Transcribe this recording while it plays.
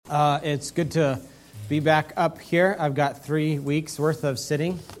It's good to be back up here. I've got 3 weeks worth of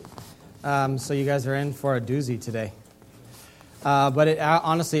sitting, so you guys are in for a doozy today. But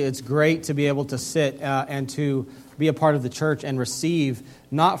honestly, it's great to be able to sit and to be a part of the church and receive,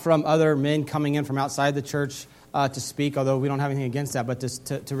 not from other men coming in from outside the church to speak, although we don't have anything against that, but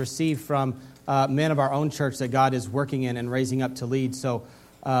to receive from men of our own church that God is working in and raising up to lead. So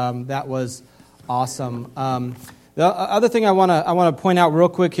that was awesome. The other thing I want to point out real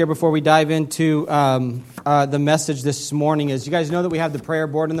quick here before we dive into the message this morning is you guys know that we have the prayer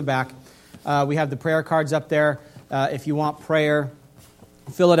board in the back. We have the prayer cards up there. If you want prayer,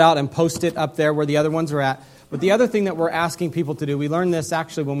 fill it out and post it up there where the other ones are at. But the other thing that we're asking people to do, we learned this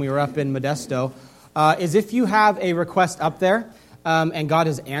actually when we were up in Modesto, is if you have a request up there and God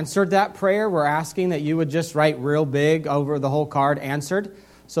has answered that prayer, we're asking that you would just write real big over the whole card, answered,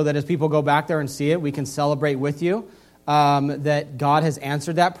 so that as people go back there and see it, we can celebrate with you that God has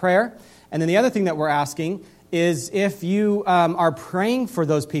answered that prayer. And then the other thing that we're asking is if you are praying for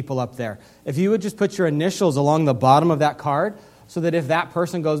those people up there, if you would just put your initials along the bottom of that card so that if that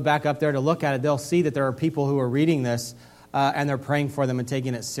person goes back up there to look at it, they'll see that there are people who are reading this and they're praying for them and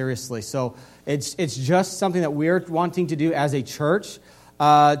taking it seriously. So it's just something that we're wanting to do as a church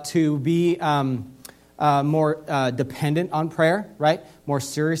to be more dependent on prayer, right? More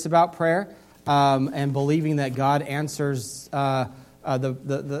serious about prayer, and believing that God answers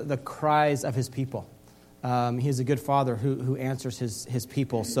the cries of His people. He is a good Father who answers His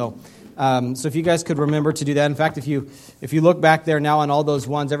people. So if you guys could remember to do that. In fact, if you look back there now on all those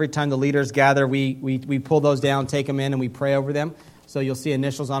ones, every time the leaders gather, we pull those down, take them in, and we pray over them. So you'll see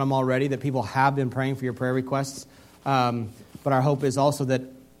initials on them already that people have been praying for your prayer requests. But our hope is also that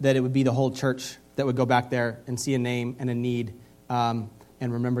it would be the whole church that would go back there and see a name and a need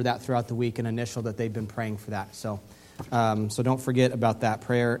and remember that throughout the week, an initial that they've been praying for that. So don't forget about that.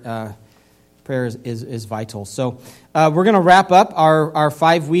 Prayer is vital. So we're going to wrap up our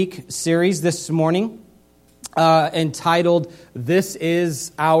 5-week series this morning entitled, This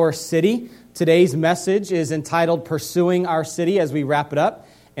is Our City. Today's message is entitled, Pursuing Our City, as we wrap it up.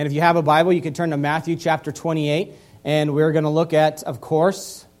 And if you have a Bible, you can turn to Matthew chapter 28, and we're going to look at, of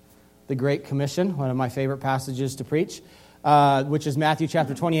course, the Great Commission, one of my favorite passages to preach, which is Matthew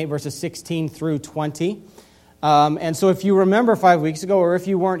chapter 28, verses 16 through 20. And so if you remember 5 weeks ago, or if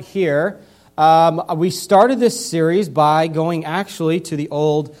you weren't here, we started this series by going actually to the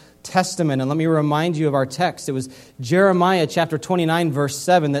Old Testament. And let me remind you of our text. It was Jeremiah chapter 29, verse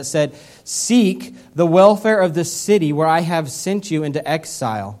 7 that said, Seek the welfare of the city where I have sent you into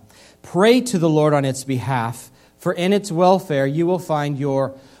exile. Pray to the Lord on its behalf, for in its welfare you will find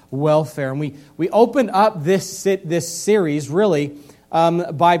your welfare. And we opened up this series really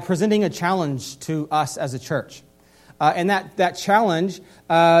by presenting a challenge to us as a church. And that challenge,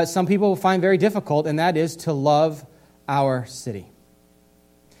 some people will find very difficult, and that is to love our city.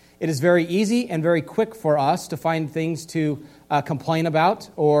 It is very easy and very quick for us to find things to complain about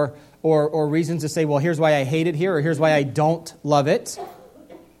or reasons to say, well, here's why I hate it here, or here's why I don't love it.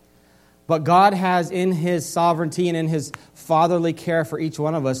 But God has, in His sovereignty and in His fatherly care for each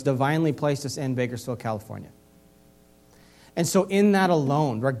one of us, divinely placed us in Bakersfield, California. And so in that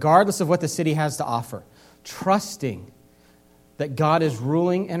alone, regardless of what the city has to offer, trusting that God is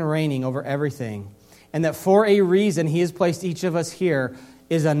ruling and reigning over everything, and that for a reason He has placed each of us here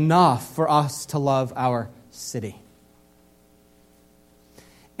is enough for us to love our city.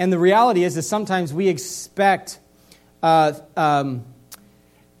 And the reality is that sometimes we expect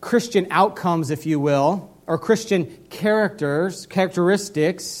Christian outcomes, if you will, or Christian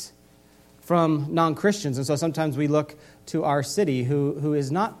characteristics from non-Christians. And so sometimes we look to our city, who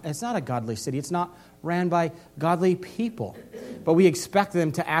is not, it's not a godly city. It's not ran by godly people. But we expect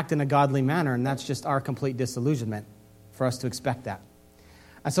them to act in a godly manner, and that's just our complete disillusionment for us to expect that.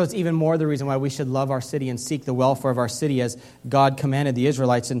 And so it's even more the reason why we should love our city and seek the welfare of our city as God commanded the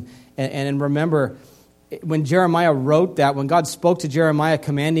Israelites. And remember, when Jeremiah wrote that, when God spoke to Jeremiah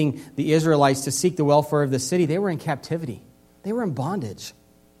commanding the Israelites to seek the welfare of the city, they were in captivity. They were in bondage.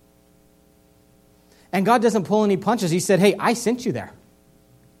 And God doesn't pull any punches. He said, hey, I sent you there.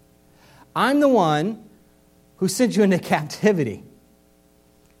 I'm the one who sent you into captivity.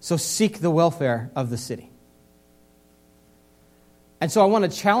 So seek the welfare of the city. And so I want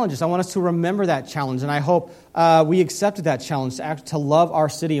to challenge us. I want us to remember that challenge. And I hope we accepted that challenge to love our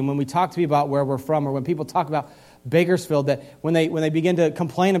city. And when we talk to people about where we're from, or when people talk about Bakersfield, that when they begin to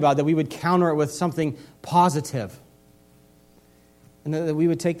complain about that, we would counter it with something positive. And that we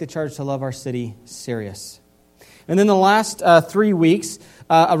would take the charge to love our city serious. And then the last 3 weeks,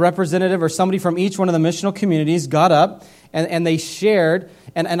 a representative or somebody from each one of the missional communities got up And they shared,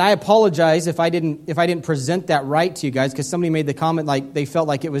 and I apologize if I didn't present that right to you guys, because somebody made the comment like they felt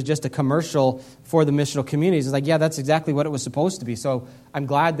like it was just a commercial for the missional communities. It's like, yeah, that's exactly what it was supposed to be. So I'm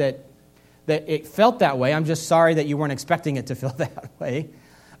glad that it felt that way. I'm just sorry that you weren't expecting it to feel that way.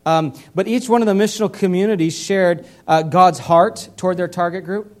 But each one of the missional communities shared God's heart toward their target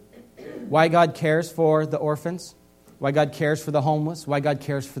group, why God cares for the orphans, why God cares for the homeless, why God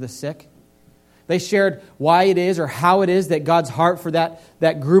cares for the sick. They shared why it is or how it is that God's heart for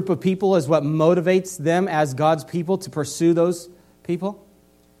that group of people is what motivates them as God's people to pursue those people,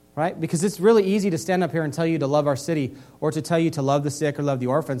 right? Because it's really easy to stand up here and tell you to love our city or to tell you to love the sick or love the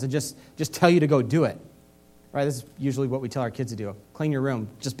orphans and just tell you to go do it, right? This is usually what we tell our kids to do. Clean your room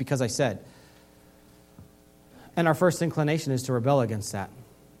just because I said. And our first inclination is to rebel against that.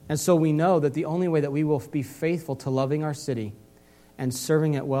 And so we know that the only way that we will be faithful to loving our city and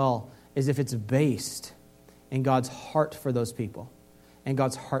serving it well is if it's based in God's heart for those people and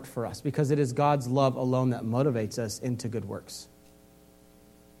God's heart for us, because it is God's love alone that motivates us into good works.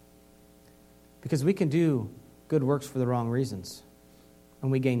 Because we can do good works for the wrong reasons,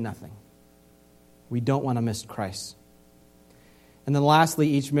 and we gain nothing. We don't want to miss Christ. And then lastly,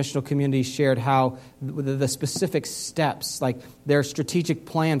 each missional community shared how the specific steps, like their strategic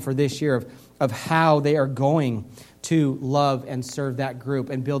plan for this year of how they are going to love and serve that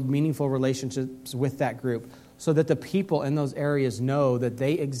group and build meaningful relationships with that group so that the people in those areas know that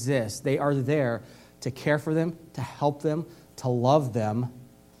they exist. They are there to care for them, to help them, to love them,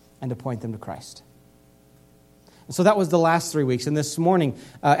 and to point them to Christ. And so that was the last 3 weeks. And this morning,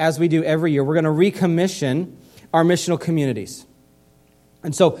 as we do every year, we're going to recommission our missional communities.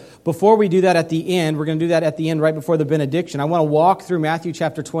 And so before we do that at the end, we're going to do that at the end right before the benediction. I want to walk through Matthew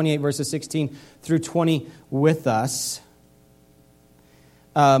chapter 28, verses 16 through 20 with us.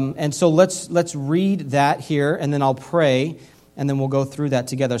 And so let's read that here, and then I'll pray, and then we'll go through that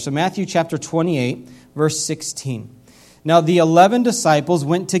together. So Matthew chapter 28, verse 16. Now the 11 disciples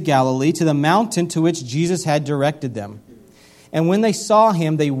went to Galilee, to the mountain to which Jesus had directed them. And when they saw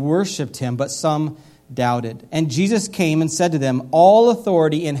him, they worshipped him, but some doubted. And Jesus came and said to them, "All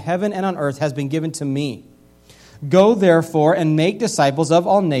authority in heaven and on earth has been given to me. Go therefore and make disciples of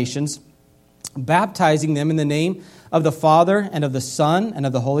all nations, baptizing them in the name of the Father and of the Son and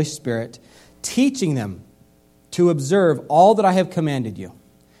of the Holy Spirit, teaching them to observe all that I have commanded you.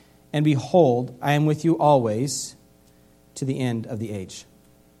 And behold, I am with you always to the end of the age."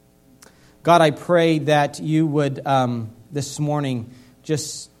 God, I pray that you would this morning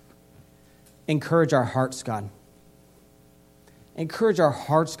just encourage our hearts, God. Encourage our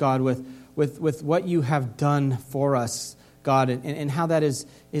hearts, God, with what you have done for us, God, and how that is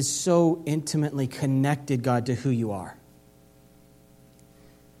so intimately connected, God, to who you are.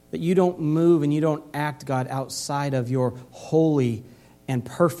 That you don't move and you don't act, God, outside of your holy and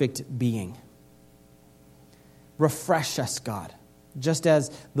perfect being. Refresh us, God. Just as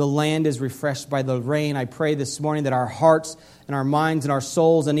the land is refreshed by the rain, I pray this morning that our hearts and our minds and our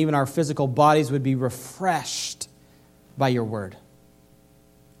souls and even our physical bodies would be refreshed by your word.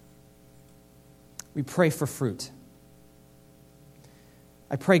 We pray for fruit.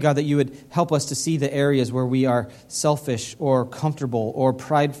 I pray, God, that you would help us to see the areas where we are selfish or comfortable or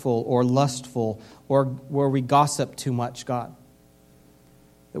prideful or lustful or where we gossip too much, God.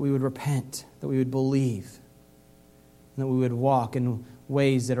 That we would repent, that we would believe, and that we would walk in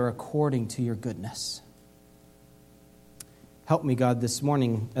ways that are according to your goodness. Help me, God, this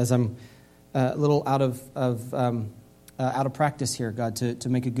morning as I'm a little out of practice here, God, to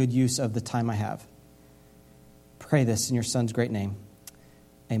make a good use of the time I have. Pray this in your Son's great name.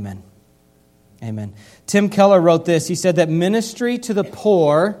 Amen. Amen. Tim Keller wrote this. He said that ministry to the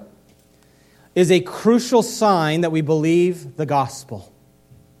poor is a crucial sign that we believe the gospel.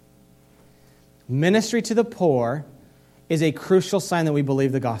 Ministry to the poor is a crucial sign that we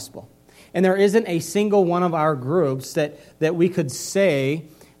believe the gospel. And there isn't a single one of our groups that we could say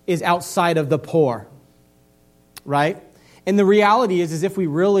is outside of the poor, right? And the reality is if we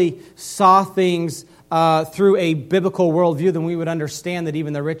really saw things through a biblical worldview, then we would understand that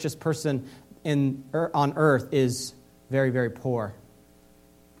even the richest person on earth is very, very poor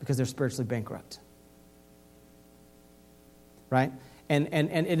because they're spiritually bankrupt, right? And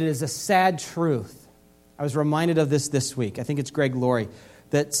it is a sad truth. I was reminded of this week. I think it's Greg Laurie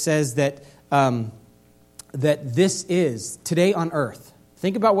that says that this is, today on earth,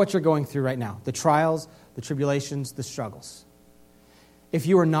 think about what you're going through right now, the trials, the tribulations, the struggles. If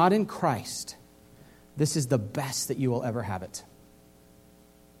you are not in Christ, this is the best that you will ever have it.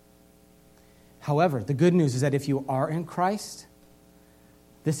 However, the good news is that if you are in Christ,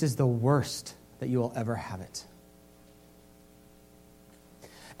 this is the worst that you will ever have it.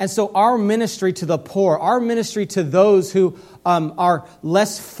 And so our ministry to the poor, our ministry to those who are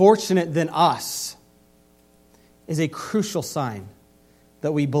less fortunate than us, is a crucial sign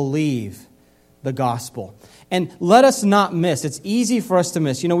that we believe the gospel. And let us not miss. It's easy for us to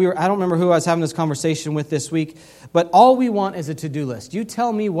miss. I don't remember who I was having this conversation with this week, but all we want is a to-do list. You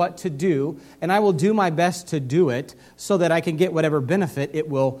tell me what to do, and I will do my best to do it so that I can get whatever benefit it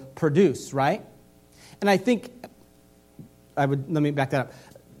will produce, right? And I think, let me back that up.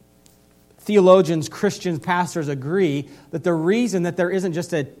 Theologians, Christians, pastors agree that the reason that there isn't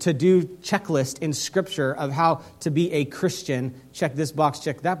just a to-do checklist in Scripture of how to be a Christian, check this box,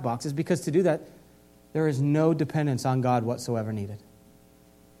 check that box, is because to do that, there is no dependence on God whatsoever needed.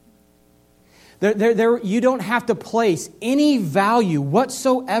 You don't have to place any value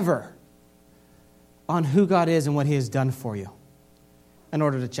whatsoever on who God is and what He has done for you in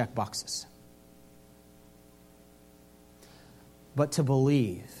order to check boxes. But to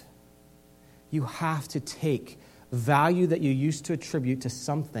believe, you have to take value that you used to attribute to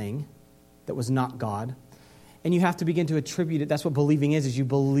something that was not God, and you have to begin to attribute it. That's what believing is you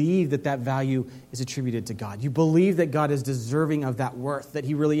believe that that value is attributed to God. You believe that God is deserving of that worth, that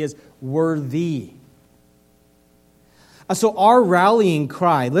He really is worthy. So our rallying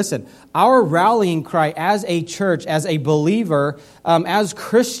cry, listen, our rallying cry as a church, as a believer, as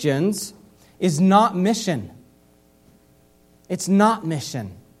Christians, is not mission. It's not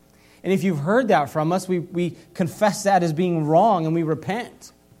mission. And if you've heard that from us, we confess that as being wrong and we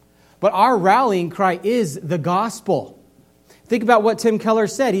repent. But our rallying cry is the gospel. Think about what Tim Keller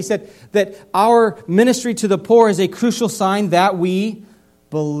said. He said that our ministry to the poor is a crucial sign that we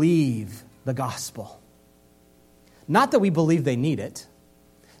believe the gospel. Not that we believe they need it.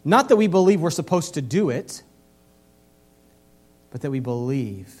 Not that we believe we're supposed to do it. But that we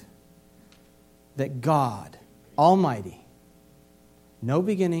believe that God Almighty, no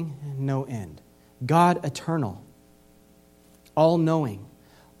beginning, no end, God eternal, all-knowing,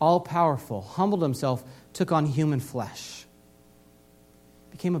 all-powerful, humbled Himself, took on human flesh,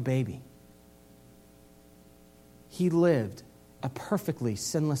 became a baby. He lived a perfectly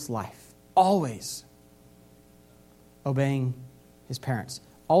sinless life, always obeying His parents,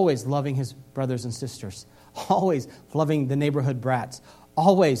 always loving His brothers and sisters, always loving the neighborhood brats,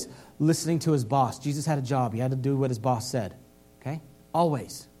 always listening to His boss. Jesus had a job. He had to do what His boss said. Okay?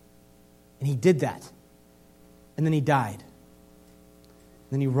 Always. And He did that. And then He died.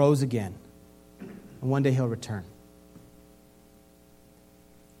 Then He rose again. And one day He'll return.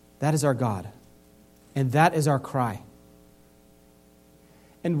 That is our God. And that is our cry.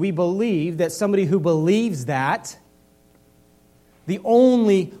 And we believe that somebody who believes that, the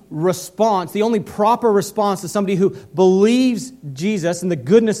only response, the only proper response to somebody who believes Jesus and the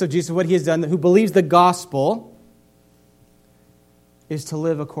goodness of Jesus, what He has done, who believes the gospel, is to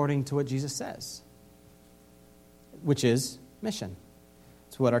live according to what Jesus says, which is mission.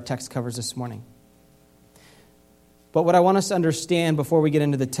 It's what our text covers this morning. But what I want us to understand before we get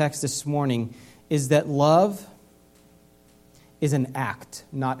into the text this morning is that love is an act,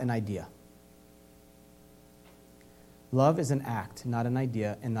 not an idea. Love is an act, not an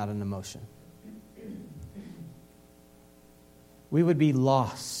idea, and not an emotion. We would be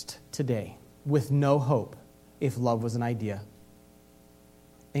lost today with no hope if love was an idea.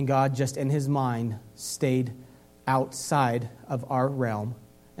 And God just in His mind stayed outside of our realm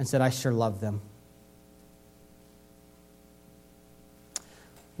and said, I sure love them.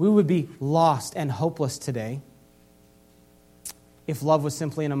 We would be lost and hopeless today if love was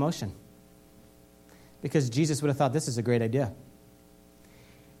simply an emotion. Because Jesus would have thought, this is a great idea.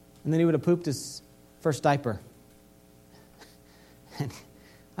 And then He would have pooped His first diaper. And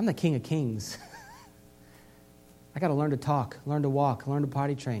I'm the King of Kings. I got to learn to talk, learn to walk, learn to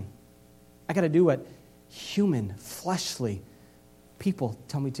potty train. I got to do what human, fleshly people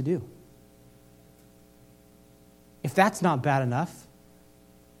tell me to do. If that's not bad enough,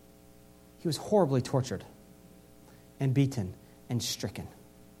 He was horribly tortured and beaten and stricken.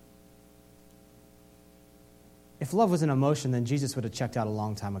 If love was an emotion, then Jesus would have checked out a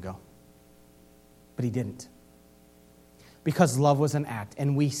long time ago. But He didn't. Because love was an act.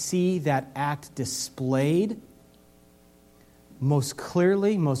 And we see that act displayed most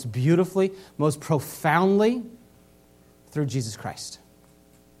clearly, most beautifully, most profoundly through Jesus Christ.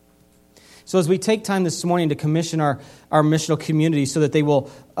 So as we take time this morning to commission our missional community so that they will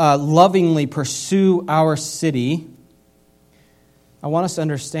lovingly pursue our city, I want us to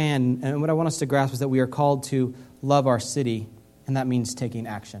understand, and what I want us to grasp is that we are called to love our city, and that means taking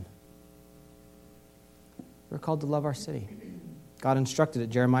action. We're called to love our city. God instructed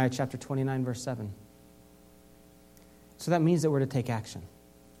it, Jeremiah chapter 29, verse 7. So that means that we're to take action.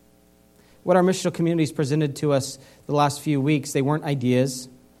 what our missional communities presented to us the last few weeks, they weren't ideas,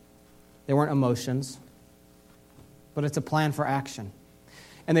 they weren't emotions, but it's a plan for action.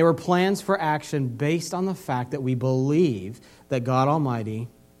 And they were plans for action based on the fact that we believe that God Almighty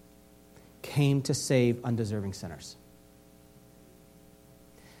came to save undeserving sinners.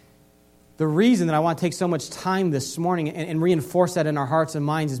 The reason that I want to take so much time this morning and reinforce that in our hearts and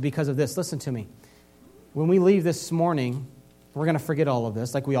minds is because of this. Listen to me. When we leave this morning, we're going to forget all of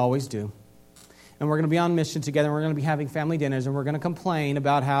this like we always do. And we're going to be on mission together, and we're going to be having family dinners, and we're going to complain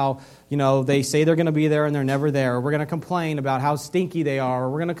about how, they say they're going to be there and they're never there. Or we're going to complain about how stinky they are,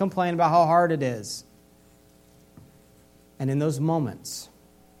 or we're going to complain about how hard it is. And in those moments,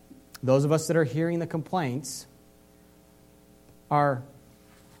 those of us that are hearing the complaints, our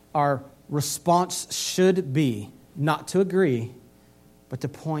response should be not to agree, but to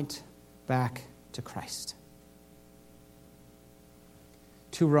point back to Christ.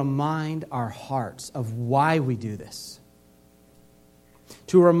 To remind our hearts of why we do this.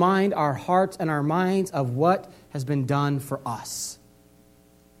 To remind our hearts and our minds of what has been done for us.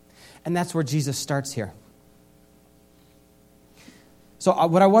 And that's where Jesus starts here. So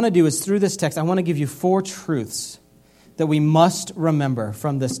what I want to do is through this text, I want to give you 4 truths that we must remember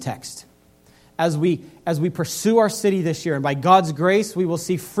from this text. As we pursue our city this year, and by God's grace, we will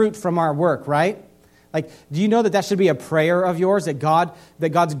see fruit from our work, right? Like, do you know that should be a prayer of yours, that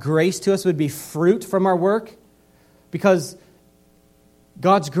God's grace to us would be fruit from our work? Because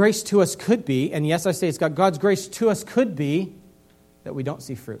God's grace to us could be, and yes, I say God's grace to us could be that we don't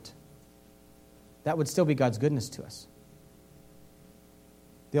see fruit. That would still be God's goodness to us.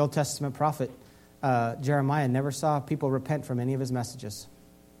 The Old Testament prophet Jeremiah never saw people repent from any of his messages.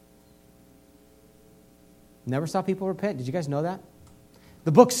 Never saw people repent. Did you guys know that?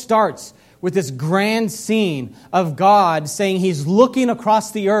 The book starts with this grand scene of God saying He's looking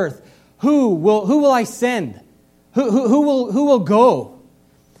across the earth. Who will I send? Who will go?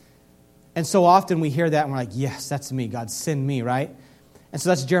 And so often we hear that and we're like, yes, that's me. God, send me, right? And so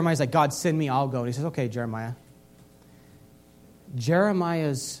that's Jeremiah's like, God, send me, I'll go. And he says, okay, Jeremiah.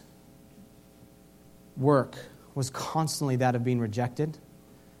 Jeremiah's work was constantly that of being rejected,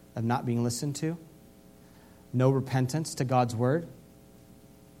 of not being listened to, no repentance to God's word.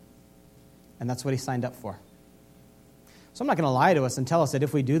 And that's what he signed up for. So I'm not going to lie to us and tell us that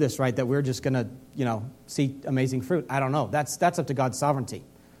if we do this right, that we're just going to, see amazing fruit. I don't know. That's up to God's sovereignty.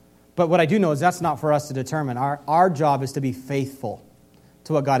 But what I do know is that's not for us to determine. Our job is to be faithful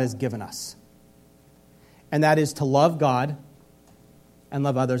to what God has given us. And that is to love God and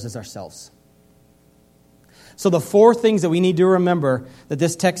love others as ourselves. So the 4 things that we need to remember that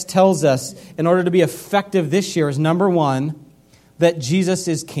this text tells us in order to be effective this year is, number 1, that Jesus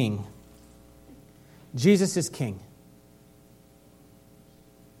is King. Jesus is King.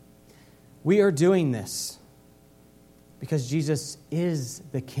 We are doing this because Jesus is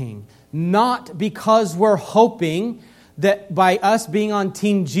the King. Not because we're hoping that by us being on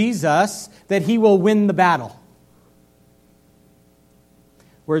Team Jesus, that He will win the battle.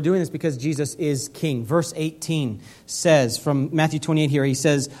 We're doing this because Jesus is King. Verse 18 says, from Matthew 28 here, he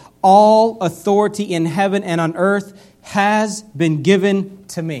says, all authority in heaven and on earth has been given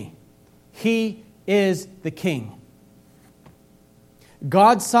to me. He is the King.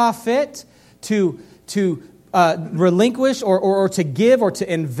 God saw fit to relinquish or to give or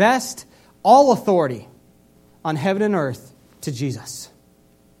to invest all authority on heaven and earth to Jesus.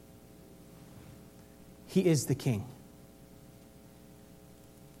 He is the King.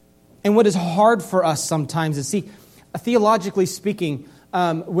 And what is hard for us sometimes is, theologically speaking,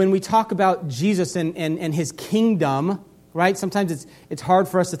 when we talk about Jesus and His kingdom, right? Sometimes it's hard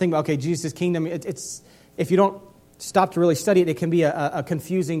for us to think about, okay, Jesus' kingdom, it's if you don't stop to really study it, it can be a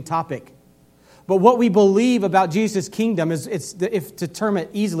confusing topic. But what we believe about Jesus' kingdom is, if to term it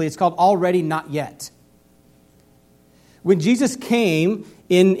easily, it's called already not yet. When Jesus came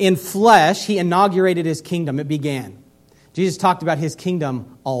in flesh, He inaugurated His kingdom. It began. Jesus talked about His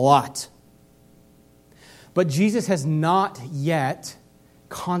kingdom a lot. But Jesus has not yet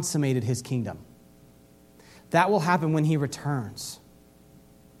consummated His kingdom. That will happen when He returns.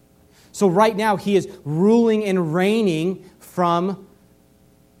 So right now, He is ruling and reigning from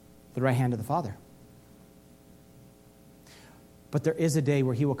the right hand of the Father. But there is a day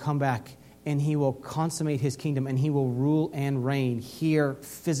where He will come back and He will consummate His kingdom and He will rule and reign here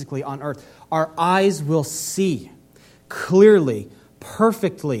physically on earth. Our eyes will see clearly,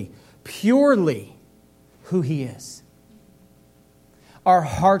 perfectly, purely who He is. Our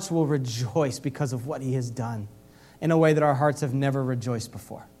hearts will rejoice because of what He has done in a way that our hearts have never rejoiced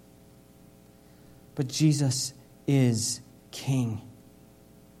before. But Jesus is King.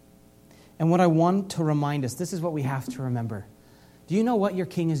 And what I want to remind us, this is what we have to remember. Do you know what your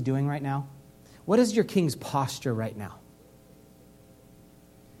king is doing right now? What is your king's posture right now?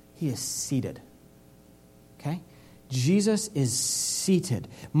 He is seated. Okay? Jesus is seated.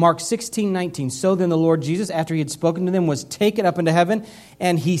 Mark 16:19. So then the Lord Jesus, after he had spoken to them, was taken up into heaven,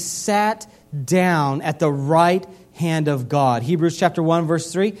 and he sat down at the right hand of God. Hebrews chapter 1,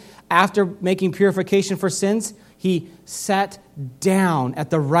 verse 3. After making purification for sins, he sat down at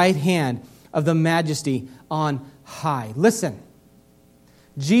the right hand of the Majesty on high. Listen,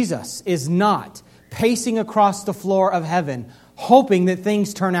 Jesus is not pacing across the floor of heaven, hoping that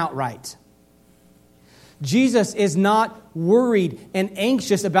things turn out right. Jesus is not worried and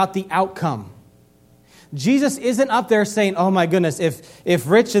anxious about the outcome. Jesus isn't up there saying, oh my goodness, if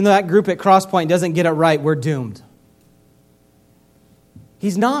Rich and that group at Crosspoint doesn't get it right, we're doomed.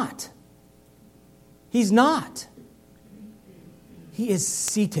 He's not. He's not. He is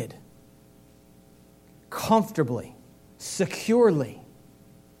seated comfortably, securely,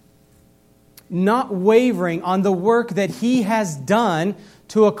 not wavering on the work that he has done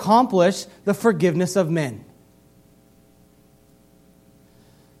to accomplish the forgiveness of men.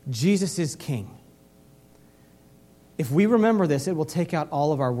 Jesus is king. If we remember this, it will take out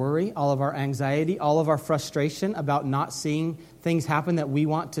all of our worry, all of our anxiety, all of our frustration about not seeing things happen that we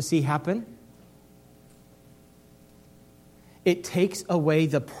want to see happen. It takes away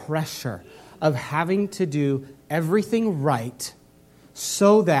the pressure of having to do everything right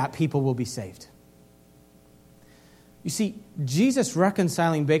so that people will be saved. You see, Jesus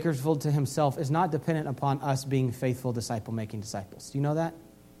reconciling Bakersfield to himself is not dependent upon us being faithful disciple-making disciples. Do you know that?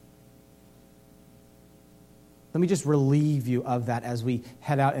 Let me just relieve you of that as we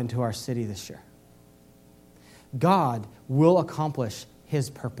head out into our city this year. God will accomplish his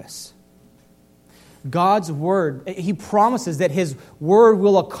purpose. God's word, he promises that his word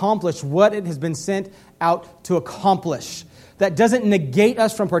will accomplish what it has been sent out to accomplish. That doesn't negate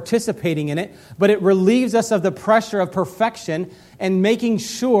us from participating in it, but it relieves us of the pressure of perfection and making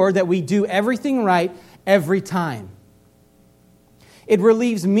sure that we do everything right every time. It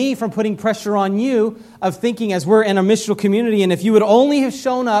relieves me from putting pressure on you of thinking as we're in a missional community, and if you would only have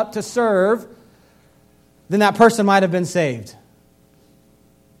shown up to serve, then that person might have been saved.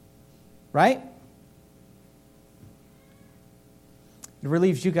 Right? It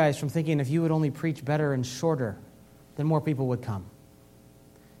relieves you guys from thinking if you would only preach better and shorter, then more people would come.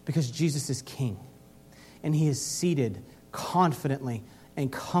 Because Jesus is king. And he is seated confidently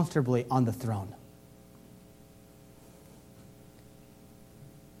and comfortably on the throne.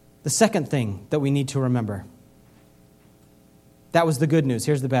 The second thing that we need to remember. That was the good news.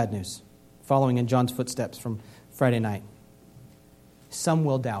 Here's the bad news. Following in John's footsteps from Friday night. Some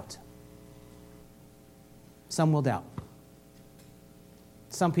will doubt. Some will doubt.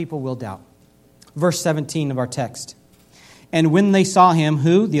 Some people will doubt. Verse 17 of our text. And when they saw him,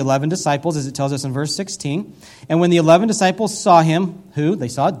 who? The 11 disciples, as it tells us in verse 16. And when the 11 disciples saw him, who? They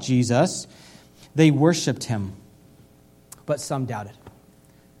saw Jesus. They worshiped him. But some doubted.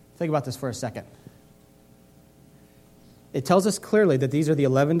 Think about this for a second. It tells us clearly that these are the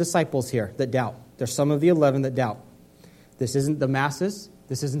 11 disciples here that doubt. There's some of the 11 that doubt. This isn't the masses.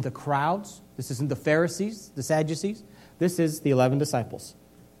 This isn't the crowds. This isn't the Pharisees, the Sadducees. This is the 11 disciples.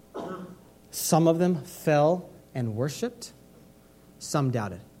 Some of them fell and worshiped. Some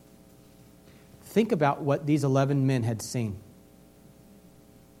doubted. Think about what these 11 men had seen.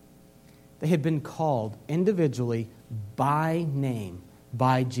 They had been called individually by name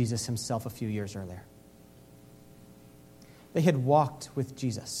by Jesus himself a few years earlier. They had walked with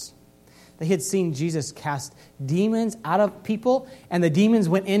Jesus. They had seen Jesus cast demons out of people, and the demons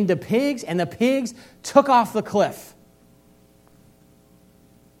went into pigs, and the pigs took off the cliff.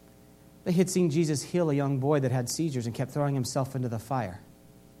 They had seen Jesus heal a young boy that had seizures and kept throwing himself into the fire.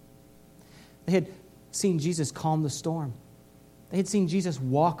 They had seen Jesus calm the storm. They had seen Jesus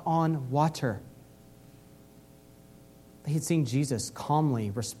walk on water. They had seen Jesus calmly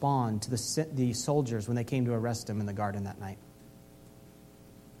respond to the soldiers when they came to arrest him in the garden that night.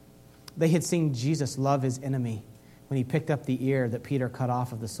 They had seen Jesus love his enemy when he picked up the ear that Peter cut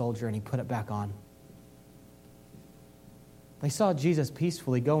off of the soldier and he put it back on. They saw Jesus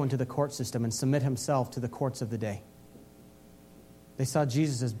peacefully go into the court system and submit himself to the courts of the day. They saw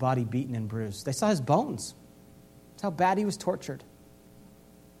Jesus' body beaten and bruised. They saw his bones. That's how bad he was tortured.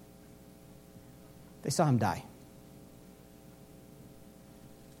 They saw him die.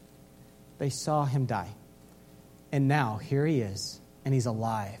 They saw him die. And now, here he is, and he's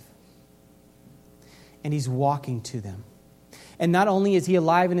alive. And he's walking to them. And not only is he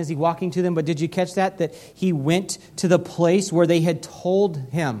alive and is he walking to them, but did you catch that? That he went to the place where they had told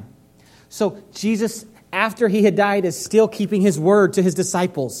him So Jesus, after he had died, is still keeping his word to his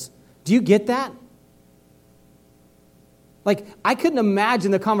disciples. Do you get that? Like, I couldn't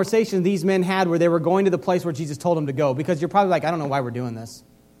imagine the conversation these men had where they were going to the place where Jesus told them to go, because you're probably like, I don't know why we're doing this.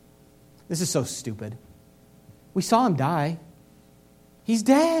 This is so stupid. We saw him die. He's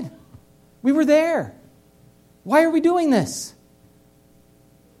dead. We were there. Why are we doing this?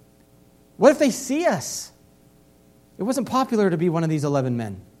 What if they see us? It wasn't popular to be one of these 11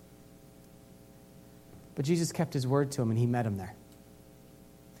 men. But Jesus kept his word to him, and he met him there.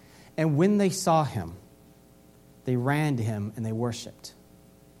 And when they saw him, they ran to him and they worshiped.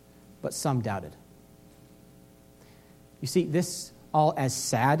 But some doubted. You see, this, all as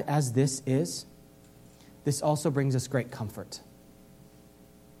sad as this is, this also brings us great comfort.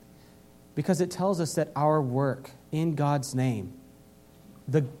 Because it tells us that our work in God's name,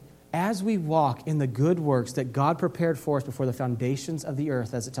 as we walk in the good works that God prepared for us before the foundations of the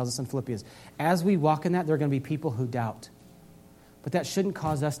earth, as it tells us in Philippians, as we walk in that, there are going to be people who doubt. But that shouldn't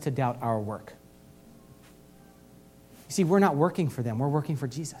cause us to doubt our work. You see, we're not working for them. We're working for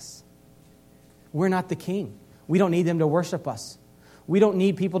Jesus. We're not the king. We don't need them to worship us. We don't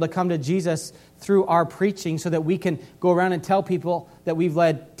need people to come to Jesus through our preaching so that we can go around and tell people that we've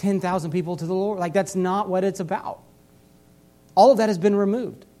led 10,000 people to the Lord. Like, that's not what it's about. All of that has been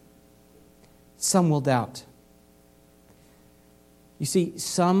removed. Some will doubt. You see,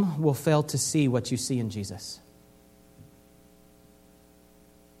 some will fail to see what you see in Jesus.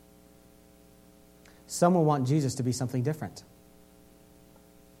 Some will want Jesus to be something different.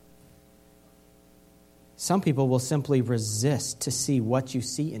 Some people will simply resist to see what you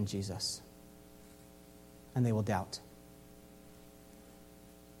see in Jesus, and they will doubt.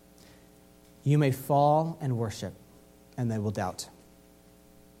 You may fall and worship, and they will doubt.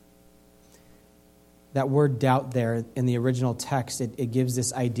 That word doubt there in the original text, it gives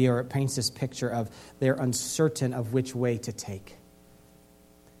this idea, or it paints this picture of they're uncertain of which way to take.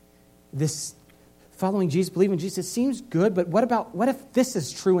 This following Jesus, believing in Jesus, seems good, but what if this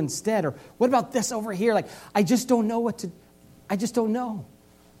is true instead? Or what about this over here? Like, I just don't know I just don't know.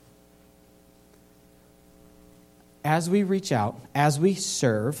 As we reach out, as we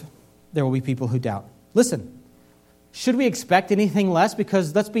serve, there will be people who doubt. Listen, should we expect anything less?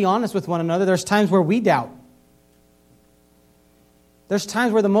 Because let's be honest with one another, there's times where we doubt. There's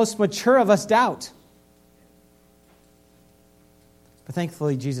times where the most mature of us doubt. But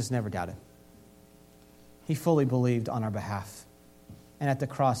thankfully, Jesus never doubted. He fully believed on our behalf. And at the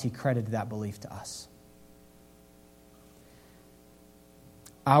cross, he credited that belief to us.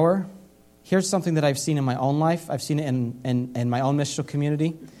 Here's something that I've seen in my own life. I've seen it in my own missional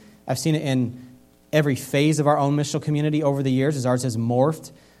community. I've seen it in every phase of our own missional community over the years as ours has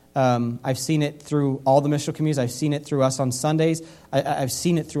morphed. I've seen it through all the missional communities. I've seen it through us on Sundays. I've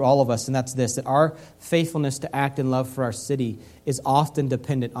seen it through all of us, and that's this, that our faithfulness to act in love for our city is often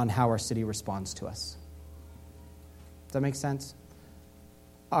dependent on how our city responds to us. Does that make sense?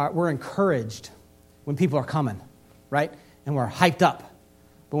 We're encouraged when people are coming, right? And we're hyped up.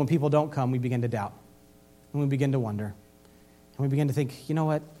 But when people don't come, we begin to doubt. And we begin to wonder. And we begin to think, you know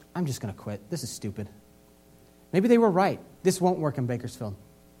what? I'm just going to quit. This is stupid. Maybe they were right. This won't work in Bakersfield.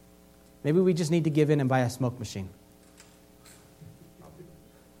 Maybe we just need to give in and buy a smoke machine.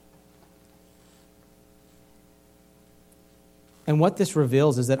 And what this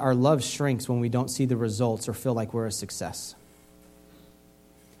reveals is that our love shrinks when we don't see the results or feel like we're a success.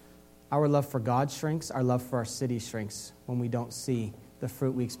 Our love for God shrinks. Our love for our city shrinks when we don't see the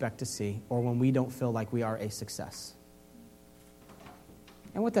fruit we expect to see, or when we don't feel like we are a success.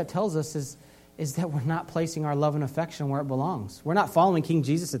 And what that tells us is that we're not placing our love and affection where it belongs. We're not following King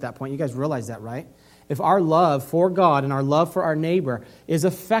Jesus at that point. You guys realize that, right? If our love for God and our love for our neighbor is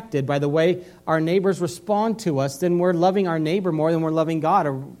affected by the way our neighbors respond to us, then we're loving our neighbor more than we're loving God.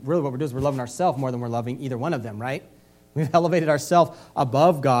 Or really what we're doing is we're loving ourselves more than we're loving either one of them, right? We've elevated ourselves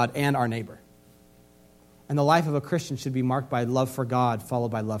above God and our neighbor. And the life of a Christian should be marked by love for God, followed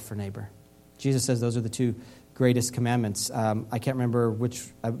by love for neighbor. Jesus says those are the two greatest commandments. I can't remember which,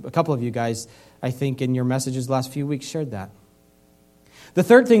 a couple of you guys, I think in your messages the last few weeks shared that. The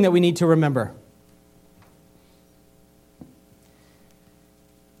third thing that we need to remember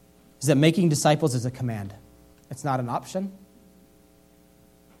is that making disciples is a command. It's not an option.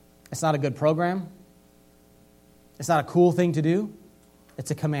 It's not a good program. It's not a cool thing to do.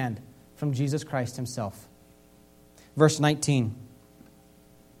 It's a command from Jesus Christ himself. Verse 19.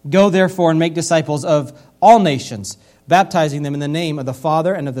 Go therefore and make disciples of all nations, baptizing them in the name of the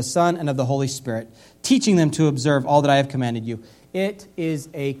Father and of the Son and of the Holy Spirit, teaching them to observe all that I have commanded you. It is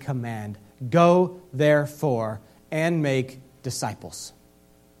a command. Go therefore and make disciples.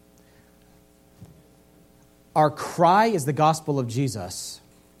 our cry is the gospel of Jesus,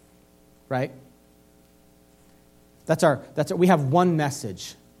 right? We have one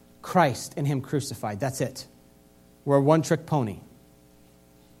message, Christ and Him crucified. That's it. We're a one-trick pony.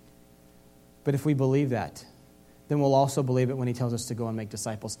 But if we believe that, then we'll also believe it when He tells us to go and make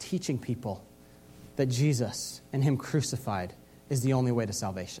disciples, teaching people that Jesus and Him crucified is the only way to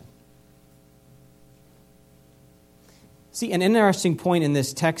salvation. See, an interesting point in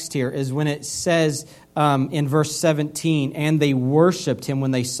this text here is when it says in verse 17, and they worshiped Him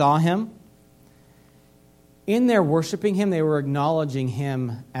when they saw Him. In their worshiping Him, they were acknowledging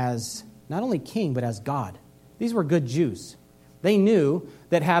Him as not only King, but as God. These were good Jews. They knew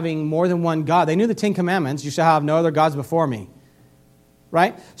that having more than one God, they knew the Ten Commandments, you shall have no other gods before me.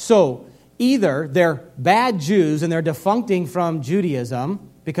 Right? So, either they're bad Jews and they're defuncting from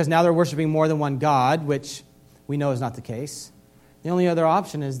Judaism because now they're worshiping more than one God, which we know is not the case. The only other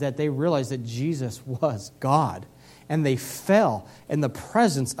option is that they realized that Jesus was God. And they fell in the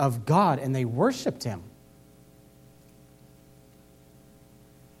presence of God and they worshiped Him.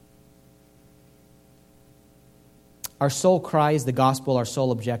 Our sole cry is the gospel. Our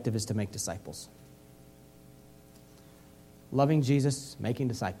sole objective is to make disciples. Loving Jesus, making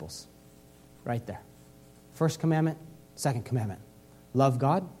disciples. Right there. First commandment, second commandment. Love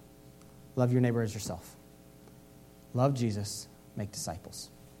God, love your neighbor as yourself. Love Jesus, make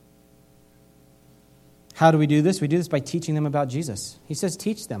disciples. How do we do this? We do this by teaching them about Jesus. He says,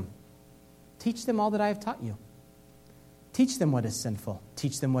 teach them. Teach them all that I have taught you. Teach them what is sinful.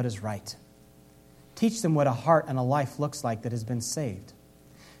 Teach them what is right. Teach them what a heart and a life looks like that has been saved.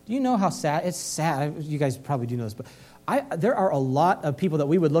 Do you know how sad? It's sad. You guys probably do know this, but there are a lot of people that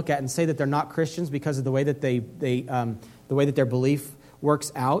we would look at and say that they're not Christians because of the way that the way that their belief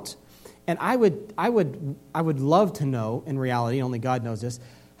works out. And I would love to know, in reality, only God knows this,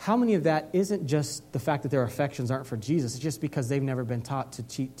 how many of that isn't just the fact that their affections aren't for Jesus, it's just because they've never been taught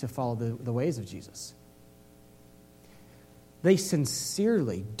to follow the ways of Jesus. They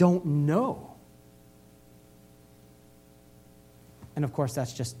sincerely don't know. And of course,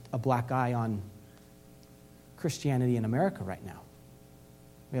 that's just a black eye on Christianity in America right now.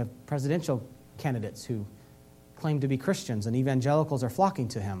 We have presidential candidates who claim to be Christians, and evangelicals are flocking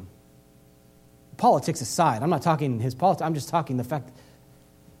to him. Politics aside, I'm not talking his politics, I'm just talking the fact that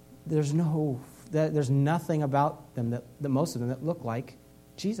there's nothing about them that most of them that look like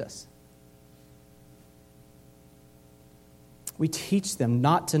Jesus. We teach them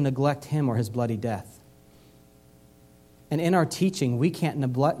not to neglect Him or His bloody death. And in our teaching, we can't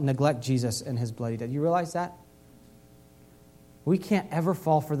neglect Jesus and His bloody death. You realize that? We can't ever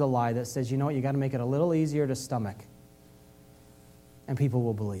fall for the lie that says, you know what, you got to make it a little easier to stomach. And people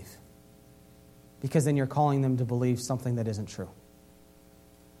will believe. Because then you're calling them to believe something that isn't true.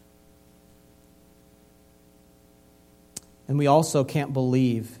 And we also can't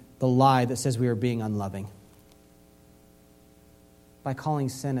believe the lie that says we are being unloving. By calling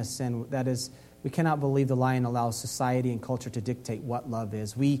sin a sin, that is, we cannot believe the lie and allow society and culture to dictate what love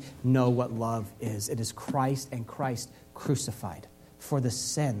is. We know what love is. It is Christ and Christ crucified for the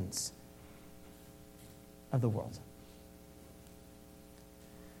sins of the world.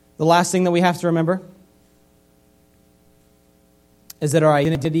 The last thing that we have to remember is that our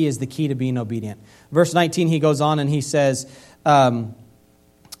identity is the key to being obedient. Verse 19, he goes on and he says,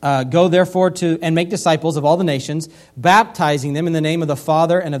 go therefore and make disciples of all the nations, baptizing them in the name of the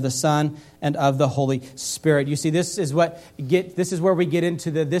Father and of the Son and of the Holy Spirit. You see, this is where we get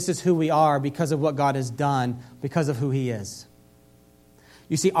into this is who we are because of what God has done, because of who He is.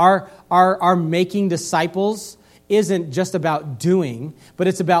 You see, our making disciples isn't just about doing, but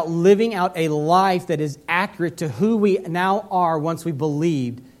it's about living out a life that is accurate to who we now are once we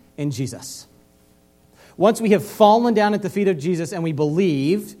believed in Jesus. Once we have fallen down at the feet of Jesus and we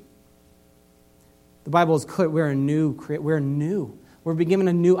believed, the Bible is clear, we're new. We're being given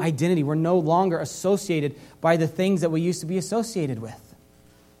a new identity. We're no longer associated by the things that we used to be associated with.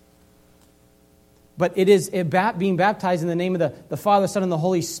 But it is being baptized in the name of the Father, Son, and the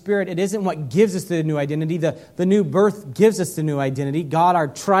Holy Spirit. It isn't what gives us the new identity. The new birth gives us the new identity. God, our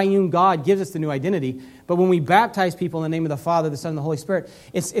triune God, gives us the new identity. But when we baptize people in the name of the Father, the Son, and the Holy Spirit,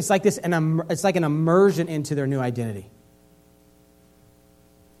 it's like this. It's like an immersion into their new identity.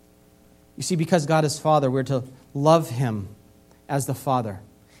 You see, because God is Father, we're to love Him as the Father.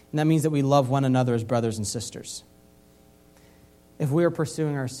 And that means that we love one another as brothers and sisters. If we are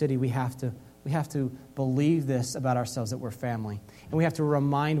pursuing our city, we have to believe this about ourselves, that we're family. And we have to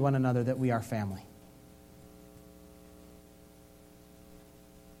remind one another that we are family.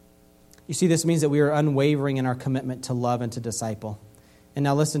 You see, this means that we are unwavering in our commitment to love and to disciple. And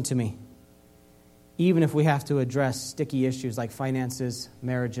now listen to me. even if we have to address sticky issues like finances,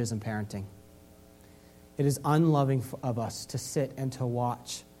 marriages, and parenting. It is unloving of us to sit and to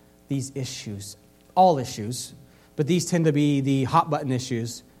watch these issues, all issues, but these tend to be the hot button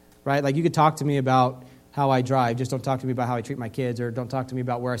issues, right? Like you could talk to me about how I drive, just don't talk to me about how I treat my kids, or don't talk to me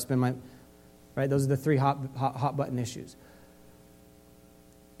about where I spend my, right? Those are the three hot button issues.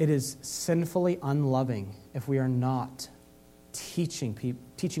 It is sinfully unloving if we are not teaching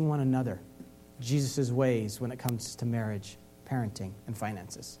one another Jesus' ways when it comes to marriage, parenting, and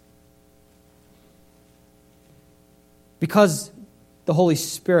finances. Because the Holy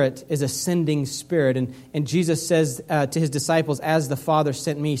Spirit is a sending Spirit, and Jesus says to His disciples, as the Father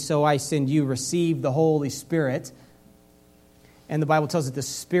sent me, so I send you. Receive the Holy Spirit. And the Bible tells us that the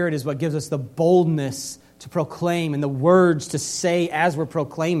Spirit is what gives us the boldness to proclaim and the words to say as we're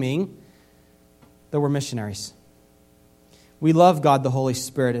proclaiming that we're missionaries. We love God, the Holy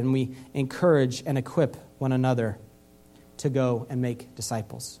Spirit, and we encourage and equip one another to go and make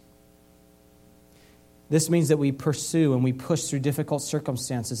disciples. This means that we pursue and we push through difficult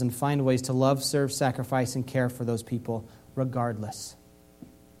circumstances and find ways to love, serve, sacrifice, and care for those people regardless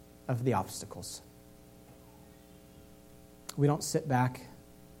of the obstacles. We don't sit back,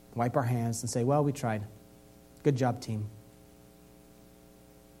 wipe our hands, and say, well, we tried. Good job, team.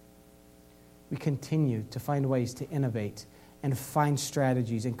 We continue to find ways to innovate and find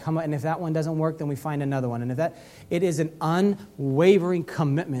strategies and come up, and if that one doesn't work, then we find another one. And it is an unwavering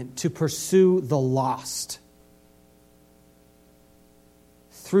commitment to pursue the lost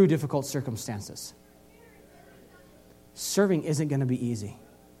through difficult circumstances. Serving isn't going to be easy.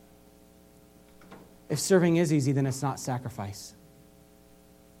 If serving is easy, then it's not sacrifice.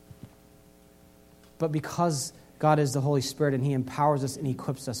 But because God is the Holy Spirit and He empowers us and He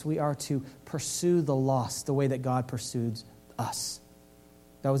equips us, we are to pursue the lost the way that God pursued us.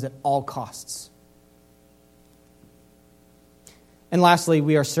 That was at all costs. And lastly,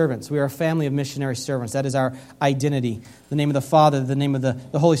 we are servants. We are a family of missionary servants. That is our identity. The name of the Father, the name of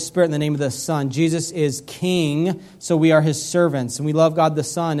the Holy Spirit, and the name of the Son. Jesus is King, so we are His servants. And we love God the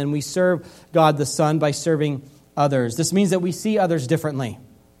Son, and we serve God the Son by serving others. This means that we see others differently.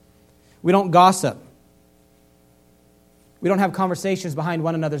 We don't gossip. We don't have conversations behind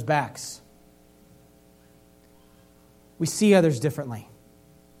one another's backs. We see others differently.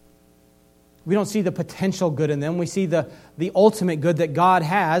 We don't see the potential good in them. We see the ultimate good that God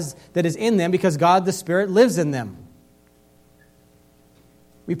has that is in them because God the Spirit lives in them.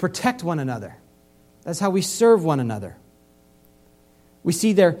 We protect one another. That's how we serve one another. We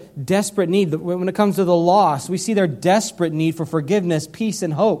see their desperate need. When it comes to the lost, we see their desperate need for forgiveness, peace,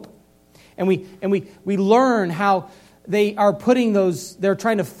 and hope. And we learn how they are they're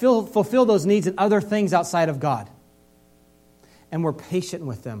trying to fulfill those needs in other things outside of God. And we're patient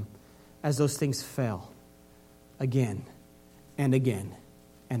with them as those things fail again and again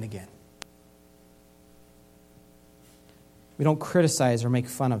and again. We don't criticize or make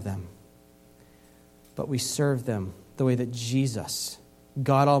fun of them, but we serve them the way that Jesus,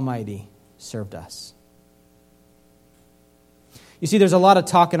 God Almighty, served us. You see, there's a lot of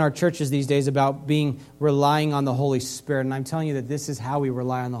talk in our churches these days about relying on the Holy Spirit, and I'm telling you that this is how we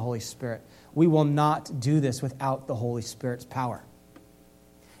rely on the Holy Spirit. We will not do this without the Holy Spirit's power.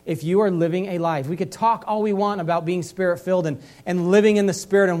 If you are living a life, we could talk all we want about being Spirit-filled and living in the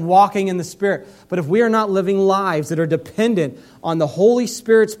Spirit and walking in the Spirit, but if we are not living lives that are dependent on the Holy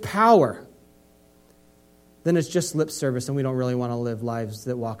Spirit's power, then it's just lip service, and we don't really want to live lives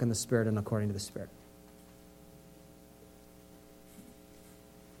that walk in the Spirit and according to the Spirit.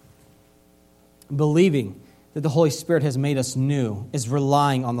 Believing that the Holy Spirit has made us new is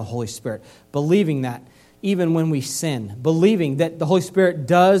relying on the Holy Spirit. Believing that even when we sin, believing that the Holy Spirit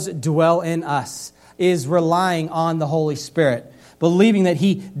does dwell in us is relying on the Holy Spirit. Believing that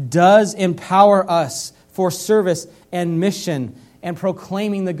He does empower us for service and mission and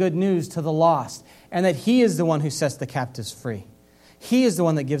proclaiming the good news to the lost. And that He is the one who sets the captives free. He is the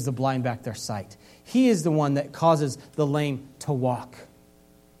one that gives the blind back their sight. He is the one that causes the lame to walk.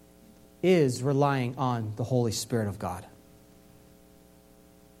 Is relying on the Holy Spirit of God.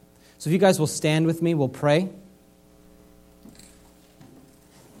 So if you guys will stand with me, we'll pray.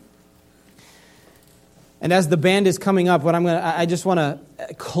 And as the band is coming up, I just want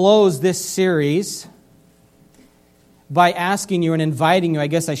to close this series by asking you and inviting you, I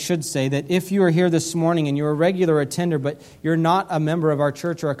guess I should say, that if you are here this morning and you're a regular attender, but you're not a member of our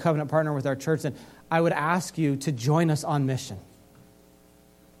church or a covenant partner with our church, then I would ask you to join us on mission.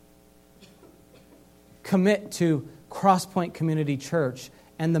 Commit to Crosspoint Community Church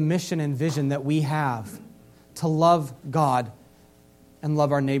and the mission and vision that we have to love God and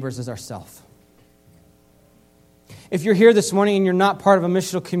love our neighbors as ourselves. If you're here this morning and you're not part of a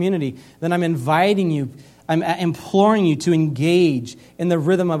missional community, then I'm inviting you, I'm imploring you to engage in the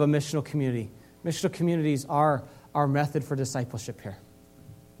rhythm of a missional community. Missional communities are our method for discipleship here.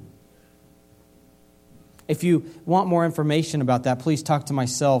 If you want more information about that, please talk to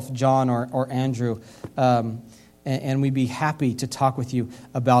myself, John, or Andrew, and we'd be happy to talk with you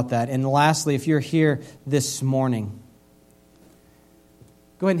about that. And lastly, if you're here this morning,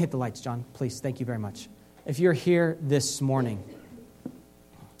 go ahead and hit the lights, John, please. Thank you very much. If you're here this morning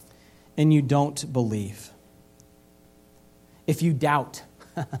and you don't believe, if you doubt,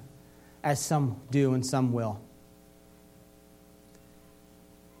 as some do and some will,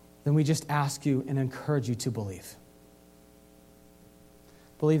 then we just ask you and encourage you to believe.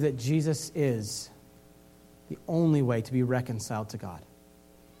 Believe that Jesus is the only way to be reconciled to God.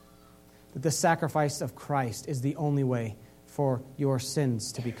 That the sacrifice of Christ is the only way for your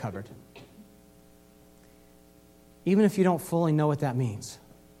sins to be covered. Even if you don't fully know what that means,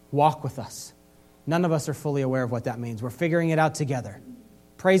 walk with us. None of us are fully aware of what that means. We're figuring it out together.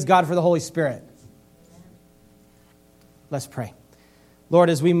 Praise God for the Holy Spirit. Let's pray.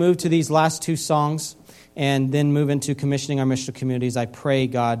 Lord, as we move to these last two songs and then move into commissioning our missional communities, I pray,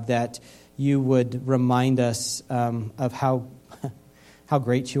 God, that you would remind us of how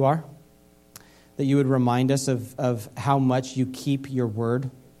great you are, that you would remind us of how much you keep your word,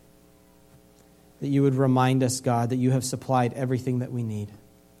 that you would remind us, God, that you have supplied everything that we need,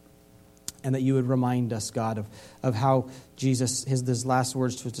 and that you would remind us, God, of how Jesus, his last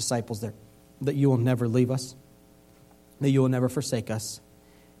words to his disciples there, that you will never leave us, that you will never forsake us,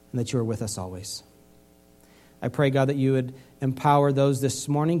 and that you are with us always. I pray, God, that you would empower those this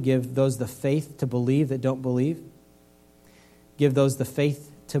morning, give those the faith to believe that don't believe, give those the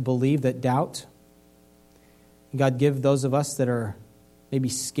faith to believe that doubt. God, give those of us that are maybe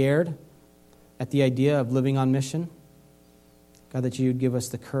scared at the idea of living on mission, God, that you would give us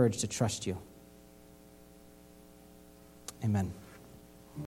the courage to trust you. Amen.